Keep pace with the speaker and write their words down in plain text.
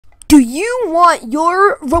you want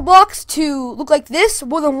your Roblox to look like this?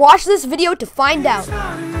 Well, then watch this video to find out.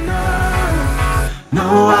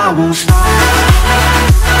 No, I won't stop.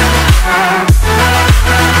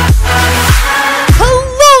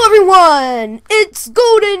 Hello everyone, it's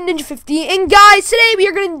Golden Ninja 50, and guys, today we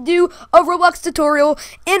are going to do a Roblox tutorial.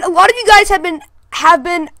 And a lot of you guys have been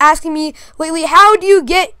asking me lately, how do you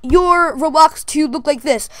get your Roblox to look like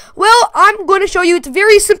this? Well, I'm going to show you. It's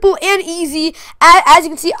very simple and easy. As you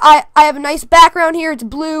can see, I have a nice background here. It's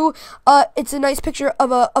blue. It's a nice picture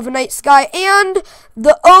of a night sky, and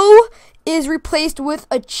the O is replaced with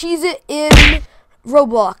a cheez-it in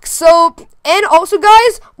Roblox. So, and also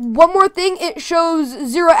guys, one more thing, it shows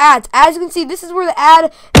 0 ads. As you can see, this is where the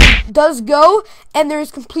ad does go, and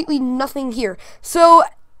there's completely nothing here. So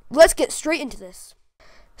let's get straight into this.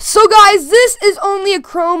 So guys, this is only a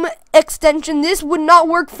Chrome extension. This would not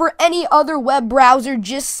work for any other web browser,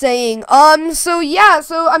 just saying. So yeah,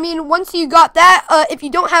 so I mean, once you got that, if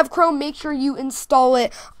you don't have Chrome, make sure you install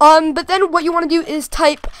it. But then what you want to do is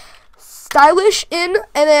type stylish in,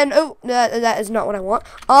 and then, oh, that is not what I want.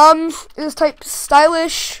 Just type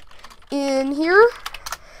stylish in here.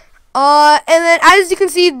 And then as you can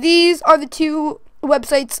see, these are the two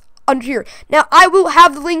websites under here. Now, I will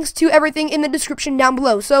have the links to everything in the description down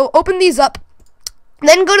below. So open these up,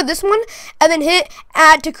 then go to this one, and then hit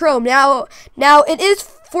add to Chrome. Now it is,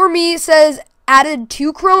 for me, it says added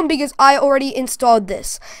to Chrome because I already installed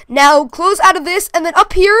this. Now close out of this, and then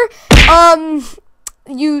up here,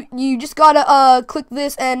 you just gotta click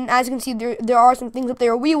this, and as you can see, there are some things up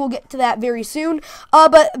there. We will get to that very soon.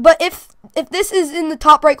 But if this is in the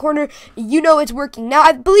top right corner, you know it's working. Now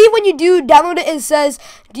I believe when you do download it, it says,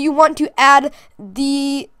 do you want to add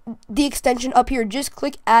the extension up here? Just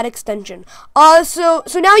click add extension. So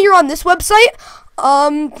now you're on this website,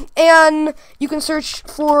 and you can search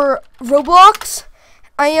for Roblox,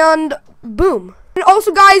 and boom. And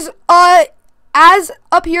also guys, as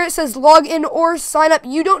up here it says log in or sign up,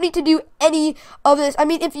 you don't need to do any of this. I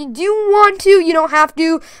mean, if you do want to, you don't have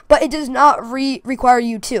to, but it does not require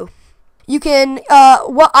you to. You can,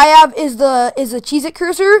 what I have is the cheez-it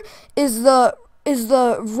cursor, is the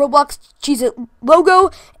Roblox cheez-it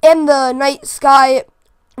logo, and the night sky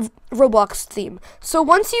Roblox theme. So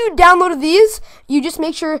once you download these, you just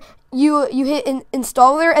make sure you hit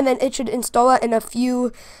install there, and then it should install it in a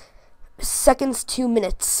few seconds to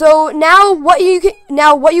minutes. So now what you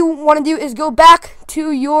want to do is go back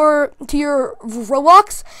to your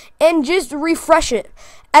Roblox and just refresh it,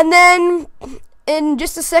 and then in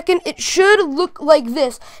just a second it should look like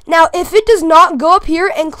this. Now if it does not, go up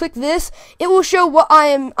here and click this. It will show what I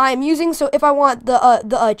am using. So if I want the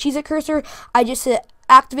cheez-it cursor, I just hit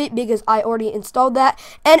activate because I already installed that,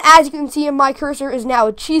 and as you can see, my cursor is now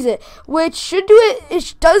a cheez-it, which should do it.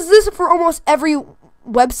 It does this for almost every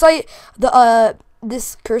website,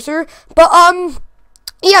 this cursor. But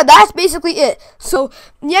yeah, that's basically it. So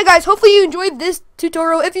yeah guys, hopefully you enjoyed this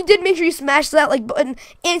tutorial. If you did, make sure you smash that like button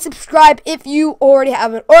and subscribe if you already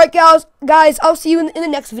haven't. Alright guys, I'll see you in the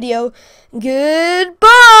next video. Goodbye.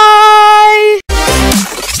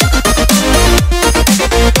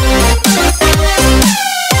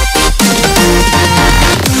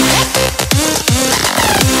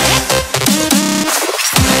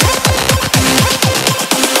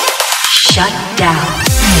 Shut down.